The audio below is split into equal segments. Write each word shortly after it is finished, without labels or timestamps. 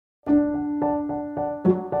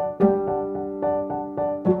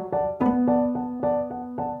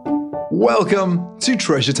Welcome to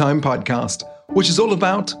Treasure Time Podcast, which is all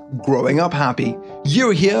about growing up happy.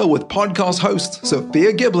 You're here with podcast hosts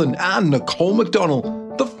Sophia Giblin and Nicole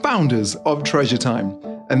McDonald, the founders of Treasure Time.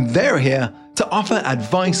 And they're here to offer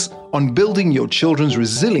advice on building your children's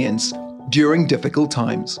resilience during difficult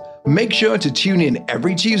times. Make sure to tune in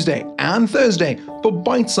every Tuesday and Thursday for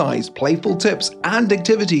bite-sized, playful tips and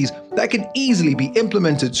activities that can easily be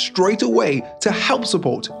implemented straight away to help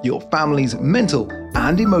support your family's mental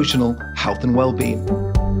and emotional health and well-being.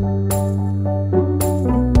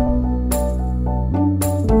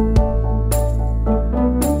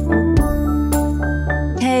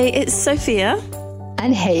 Hey, it's Sophia.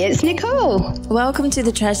 And hey, it's Nicole. Welcome to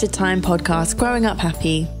the Treasure Time Podcast, Growing Up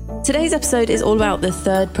Happy. Today's episode is all about the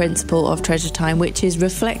third principle of Treasure Time, which is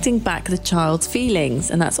reflecting back the child's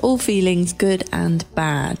feelings. And that's all feelings, good and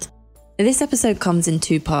bad. Now, this episode comes in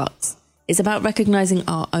two parts. It's about recognizing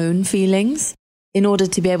our own feelings in order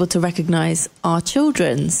to be able to recognize our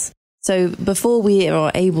children's. So before we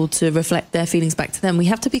are able to reflect their feelings back to them, we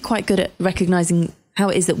have to be quite good at recognizing how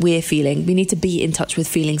it is that we're feeling. We need to be in touch with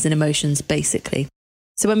feelings and emotions, basically.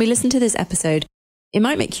 So when we listen to this episode, it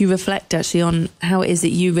might make you reflect actually on how it is that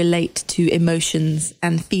you relate to emotions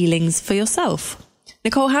and feelings for yourself.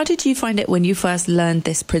 Nicole, how did you find it when you first learned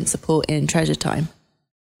this principle in Treasure Time?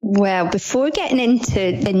 Well, before getting into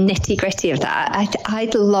the nitty gritty of that,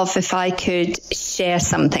 I'd love if I could share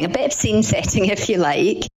something, a bit of scene setting, if you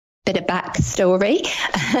like, bit of backstory.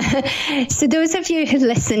 So those of you who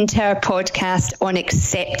listen to our podcast on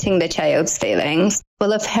accepting the child's feelings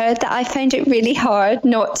will have heard that I found it really hard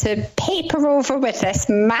not to paper over with this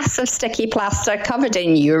massive sticky plaster covered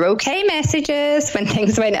in "you're okay" messages when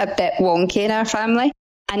things went a bit wonky in our family.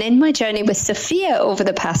 And in my journey with Sophia over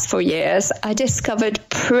the past 4 years, I discovered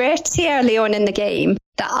pretty early on in the game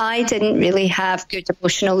that I didn't really have good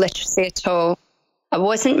emotional literacy at all. I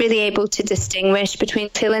wasn't really able to distinguish between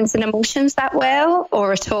feelings and emotions that well,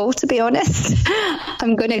 or at all, to be honest.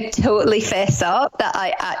 I'm going to totally fess up that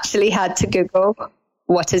I actually had to Google,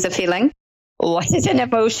 what is a feeling? What is an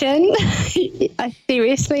emotion? I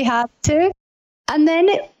seriously had to. And then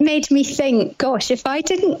it made me think, gosh, if I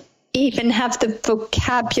didn't even have the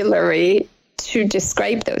vocabulary to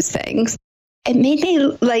describe those things, it made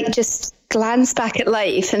me just glance back at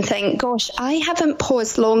life and think, gosh, I haven't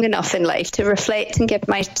paused long enough in life to reflect and give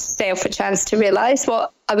myself a chance to realize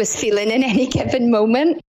what I was feeling in any given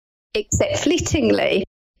moment, except fleetingly,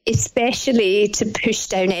 especially to push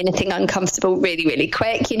down anything uncomfortable really, really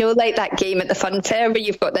quick. You know, like that game at the fun fair where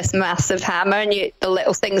you've got this massive hammer and the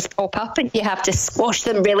little things pop up and you have to squash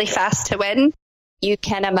them really fast to win. You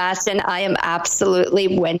can imagine I am absolutely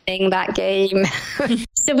winning that game.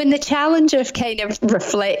 So when the challenge of kind of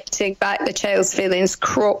reflecting back the child's feelings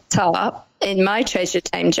cropped up in my Treasure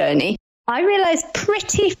Time journey, I realized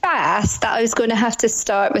pretty fast that I was going to have to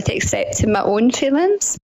start with accepting my own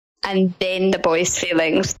feelings and then the boys'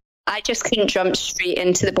 feelings. I just couldn't jump straight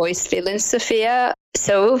into the boys' feelings, Sophia.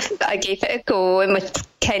 So I gave it a go, and with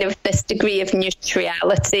kind of this degree of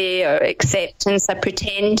neutrality or acceptance, I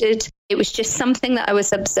pretended it was just something that I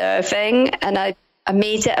was observing, and I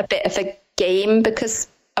made it a bit of a game because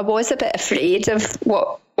I was a bit afraid of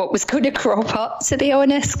what was going to crop up, to be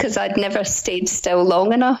honest, because I'd never stayed still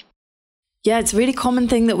long enough. Yeah, it's a really common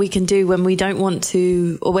thing that we can do when we don't want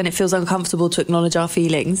to, or when it feels uncomfortable to acknowledge our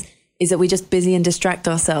feelings, is that we just busy and distract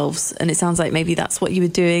ourselves. And it sounds like maybe that's what you were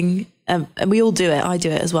doing. And we all do it. I do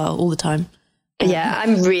it as well all the time. Yeah,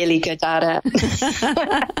 I'm really good at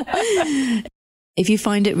it. If you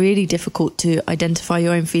find it really difficult to identify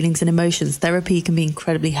your own feelings and emotions, therapy can be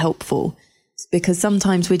incredibly helpful, because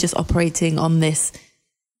sometimes we're just operating on this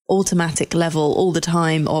automatic level all the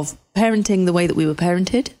time of parenting the way that we were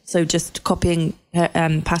parented. So just copying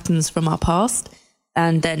patterns from our past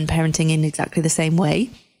and then parenting in exactly the same way.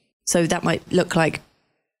 So that might look like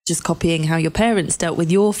just copying how your parents dealt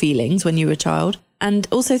with your feelings when you were a child. And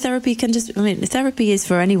also therapy therapy is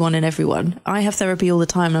for anyone and everyone. I have therapy all the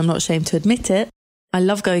time and I'm not ashamed to admit it. I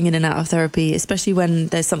love going in and out of therapy, especially when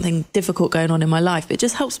there's something difficult going on in my life. It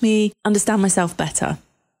just helps me understand myself better.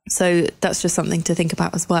 So that's just something to think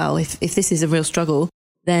about as well. If this is a real struggle,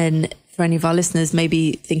 then for any of our listeners,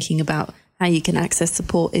 maybe thinking about how you can access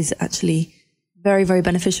support is actually very, very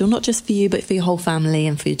beneficial, not just for you, but for your whole family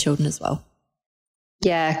and for your children as well.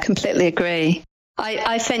 Yeah, completely agree.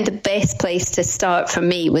 I found the best place to start for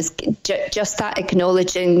me was just that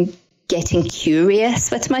acknowledging, getting curious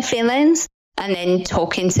with my feelings, and then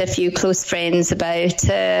talking to a few close friends about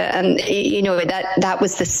it. And, you know, that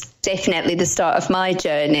was definitely the start of my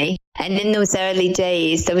journey. And in those early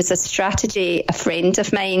days, there was a strategy a friend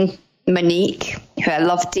of mine Monique, who I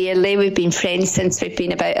love dearly. We've been friends since we've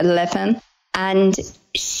been about 11. And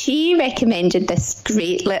she recommended this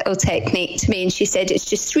great little technique to me. And she said, it's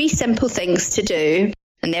just 3 simple things to do.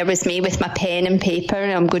 And there was me with my pen and paper.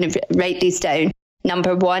 And I'm going to write these down.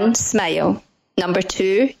 Number 1, smile. Number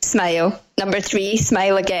 2, smile. Number 3,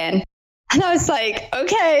 smile again. And I was like,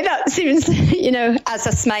 okay, that seems, as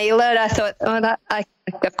a smiler, I thought,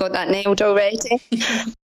 I've got that nailed already.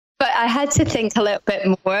 But I had to think a little bit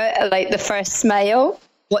more, like the first smile,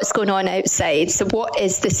 what's going on outside. So what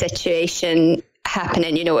is the situation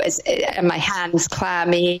happening? Are my hands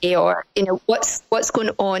clammy, or, what's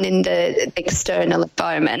going on in the external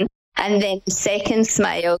environment? And then the second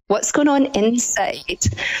smile, what's going on inside?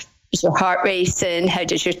 Is your heart racing? How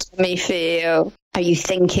does your tummy feel? Are you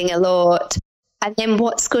thinking a lot? And then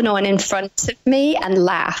what's going on in front of me? And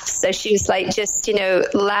laugh. So she was like, just,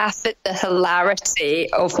 laugh at the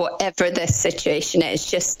hilarity of whatever this situation is.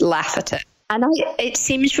 Just laugh at it. And it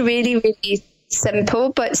seems really, really simple,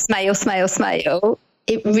 but smile, smile, smile.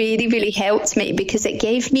 It really, really helped me because it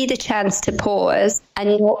gave me the chance to pause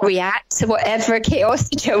and not react to whatever chaos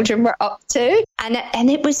the children were up to. And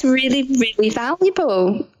it was really, really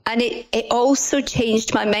valuable. And it also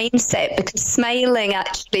changed my mindset because smiling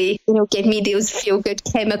actually, gave me those feel-good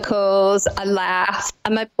chemicals. I laughed,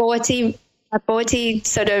 and my body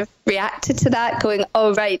sort of reacted to that, going,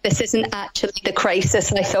 oh, right, this isn't actually the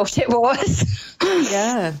crisis I thought it was.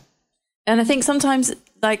 Yeah. And I think sometimes,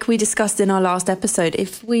 like we discussed in our last episode,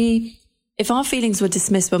 if our feelings were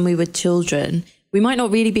dismissed when we were children, we might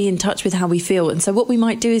not really be in touch with how we feel. And so what we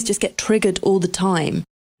might do is just get triggered all the time.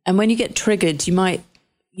 And when you get triggered,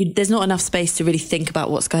 there's not enough space to really think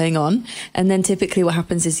about what's going on. And then typically what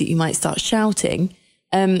happens is that you might start shouting.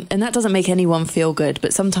 And that doesn't make anyone feel good.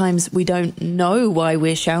 But sometimes we don't know why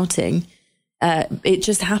we're shouting. It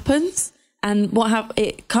just happens. And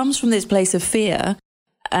it comes from this place of fear.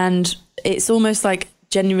 And it's almost like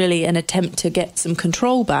generally an attempt to get some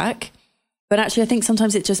control back. But actually, I think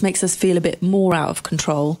sometimes it just makes us feel a bit more out of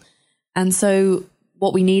control. And so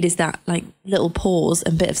what we need is that like little pause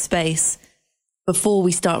and bit of space before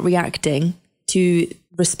we start reacting to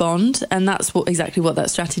respond. And that's exactly what that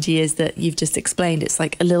strategy is that you've just explained. It's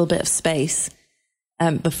like a little bit of space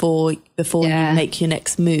before you make your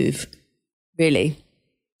next move, really.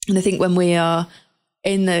 And I think when we are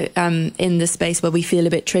in the space where we feel a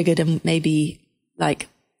bit triggered and maybe like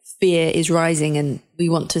fear is rising and we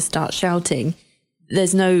want to start shouting,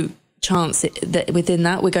 there's no chance that within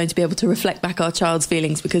that we're going to be able to reflect back our child's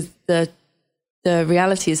feelings, because the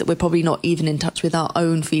reality is that we're probably not even in touch with our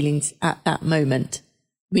own feelings at that moment.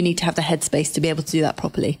 We need to have the headspace to be able to do that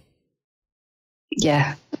properly.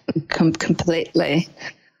 Yeah, completely.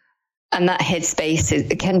 And that headspace,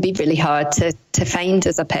 it can be really hard to find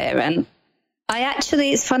as a parent.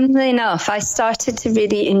 It's funnily enough, I started to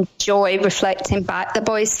really enjoy reflecting back the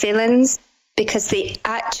boys' feelings, because the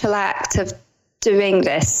actual act of doing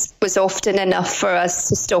this was often enough for us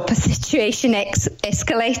to stop a situation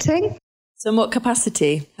escalating. So in what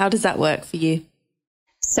capacity? How does that work for you?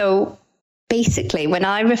 So basically, when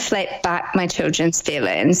I reflect back my children's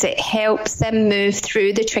feelings, it helps them move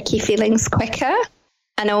through the tricky feelings quicker.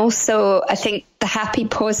 And also, I think the happy,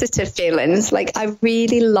 positive feelings, like I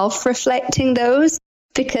really love reflecting those,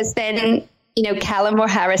 because then, Callum or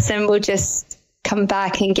Harrison will just come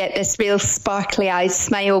back and get this real sparkly eyed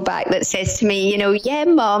smile back that says to me, yeah,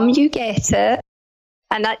 Mum, you get it.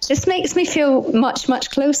 And that just makes me feel much,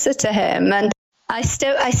 much closer to him. And I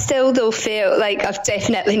still though feel like I've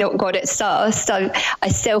definitely not got it sussed. I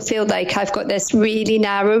still feel like I've got this really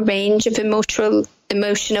narrow range of emotional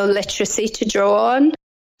literacy to draw on.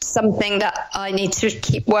 Something that I need to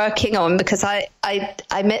keep working on, because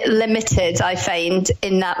I'm limited, I find,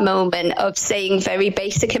 in that moment of saying very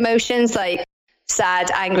basic emotions like sad,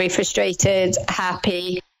 angry, frustrated,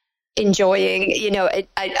 happy, enjoying.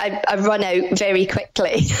 I run out very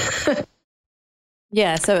quickly.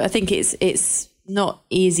 Yeah, so I think it's not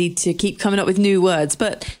easy to keep coming up with new words,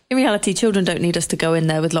 but in reality, children don't need us to go in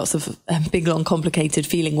there with lots of big, long, complicated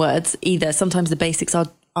feeling words either. Sometimes the basics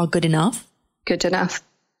are good enough. Good enough.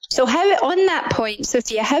 So on that point,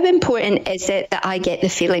 Sophia, how important is it that I get the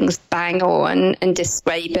feelings bang on and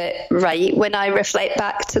describe it right when I reflect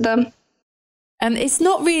back to them? It's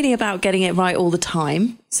not really about getting it right all the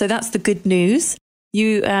time. So that's the good news.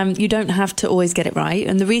 You don't have to always get it right.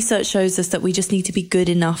 And the research shows us that we just need to be good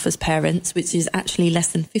enough as parents, which is actually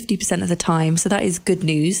less than 50% of the time. So that is good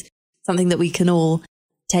news, something that we can all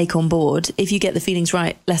take on board. If you get the feelings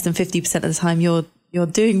right less than 50% of the time, you're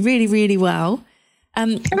doing really, really well.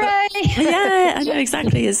 Hooray! Yeah, I know,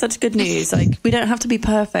 exactly. It's such good news. Like, we don't have to be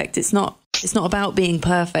perfect. It's not It's not about being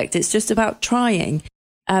perfect. It's just about trying.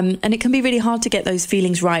 And it can be really hard to get those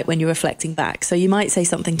feelings right when you're reflecting back. So you might say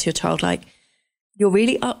something to your child like, you're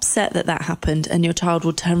really upset that happened. And your child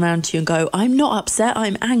will turn around to you and go, I'm not upset,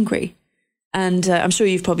 I'm angry. And I'm sure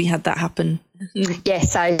you've probably had that happen.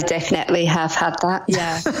 Yes, I definitely have had that.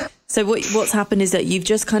 Yeah. So what's happened is that you've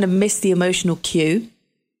just kind of missed the emotional cue,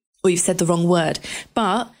 or you've said the wrong word.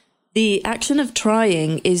 But the action of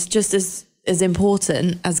trying is just as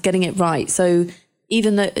important as getting it right. So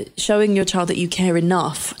even though showing your child that you care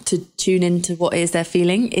enough to tune into what it is they're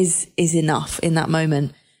feeling is enough in that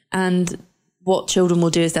moment. And what children will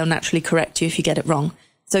do is they'll naturally correct you if you get it wrong.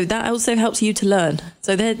 So that also helps you to learn.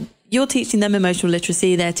 So you're teaching them emotional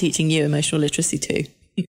literacy. They're teaching you emotional literacy too.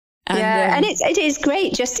 And it is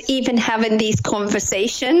great. Just even having these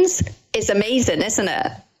conversations is amazing, isn't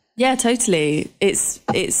it? Yeah, totally. It's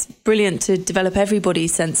brilliant to develop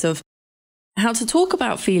everybody's sense of how to talk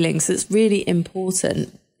about feelings. It's really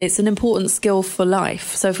important. It's an important skill for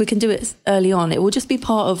life. So if we can do it early on, it will just be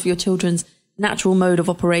part of your children's natural mode of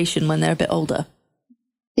operation when they're a bit older.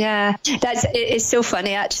 Yeah, it's so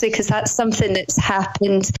funny actually, because that's something that's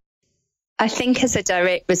happened, I think, as a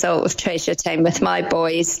direct result of Treasure Time with my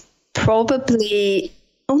boys, probably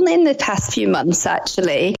only in the past few months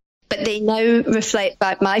actually, but they now reflect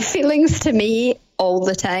back my feelings to me all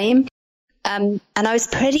the time. And I was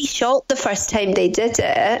pretty shocked the first time they did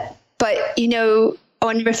it. But,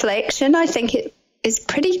 on reflection, I think it is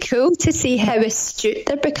pretty cool to see how astute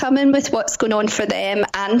they're becoming with what's going on for them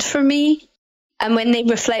and for me. And when they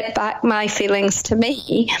reflect back my feelings to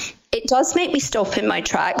me, it does make me stop in my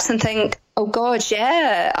tracks and think, oh God,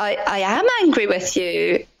 yeah, I am angry with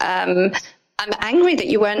you. I'm angry that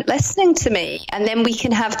you weren't listening to me. And then we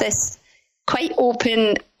can have this quite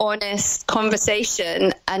open, honest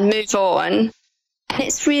conversation and move on. And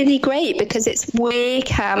it's really great because it's way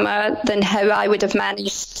calmer than how I would have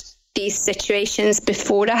managed these situations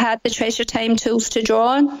before I had the Treasure Time tools to draw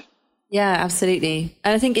on. Yeah, absolutely.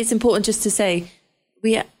 And I think it's important just to say,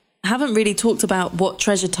 we haven't really talked about what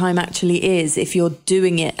Treasure Time actually is if you're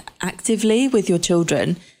doing it actively with your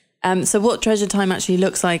children. So what Treasure Time actually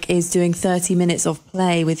looks like is doing 30 minutes of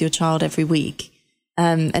play with your child every week.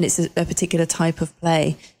 And it's a particular type of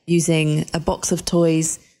play using a box of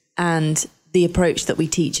toys and the approach that we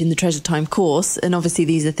teach in the Treasure Time course. And obviously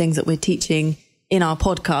these are things that we're teaching in our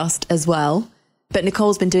podcast as well. But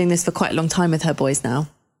Nicole's been doing this for quite a long time with her boys now.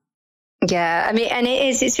 Yeah, I mean, and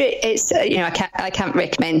it's I can't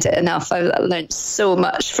recommend it enough. I've learned so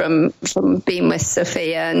much from being with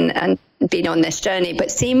Sophia and being on this journey.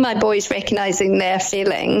 But seeing my boys recognizing their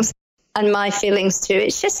feelings and my feelings too,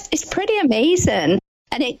 it's pretty amazing.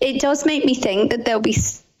 And it does make me think that they'll be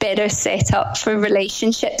better set up for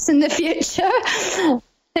relationships in the future.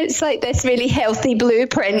 It's like this really healthy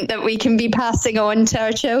blueprint that we can be passing on to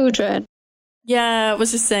our children. Yeah, I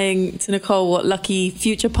was just saying to Nicole what lucky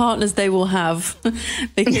future partners they will have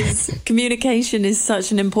because communication is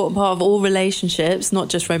such an important part of all relationships, not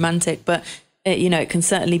just romantic, but it can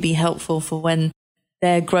certainly be helpful for when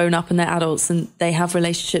they're grown up and they're adults and they have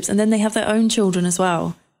relationships and then they have their own children as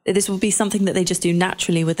well. This will be something that they just do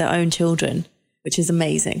naturally with their own children, which is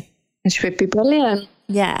amazing. Which would be brilliant.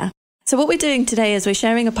 Yeah. So what we're doing today is we're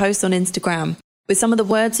sharing a post on Instagram with some of the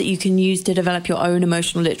words that you can use to develop your own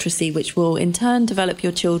emotional literacy, which will in turn develop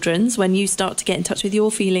your children's. When you start to get in touch with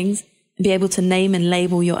your feelings and be able to name and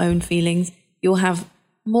label your own feelings, you'll have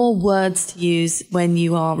more words to use when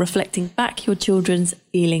you are reflecting back your children's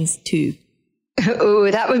feelings too. Oh,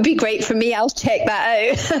 that would be great for me. I'll check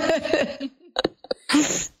that out.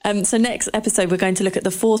 So next episode, we're going to look at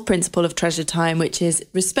the fourth principle of Treasure Time, which is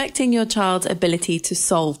respecting your child's ability to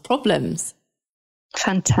solve problems.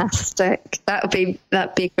 Fantastic. That'd be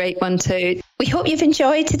a great one too. We hope you've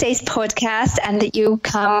enjoyed today's podcast and that you'll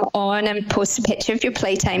come on and post a picture of your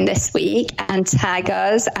playtime this week and tag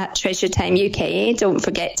us at Treasure Time UK. Don't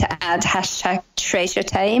forget to add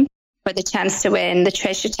 #TreasureTime for the chance to win the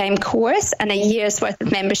Treasure Time course and a year's worth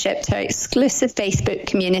of membership to our exclusive Facebook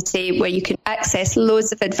community where you can access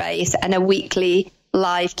loads of advice and a weekly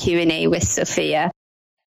live Q&A with Sophia.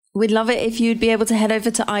 We'd love it if you'd be able to head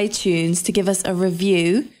over to iTunes to give us a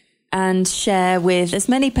review and share with as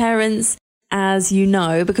many parents as you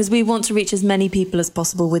know, because we want to reach as many people as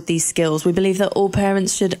possible with these skills. We believe that all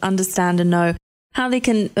parents should understand and know how they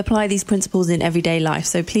can apply these principles in everyday life.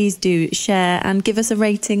 So please do share and give us a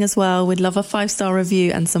rating as well. We'd love a 5-star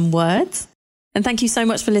review and some words. And thank you so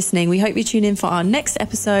much for listening. We hope you tune in for our next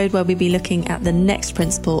episode where we'll be looking at the next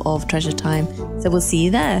principle of Treasure Time. So we'll see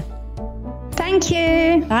you there. Thank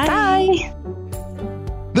you. Bye.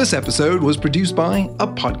 This episode was produced by A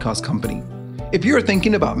Podcast Company. If you're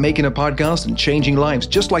thinking about making a podcast and changing lives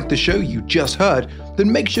just like the show you just heard, then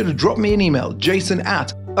make sure to drop me an email,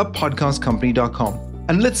 jason@apodcastcompany.com.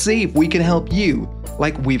 And let's see if we can help you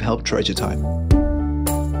like we've helped Treasure Time.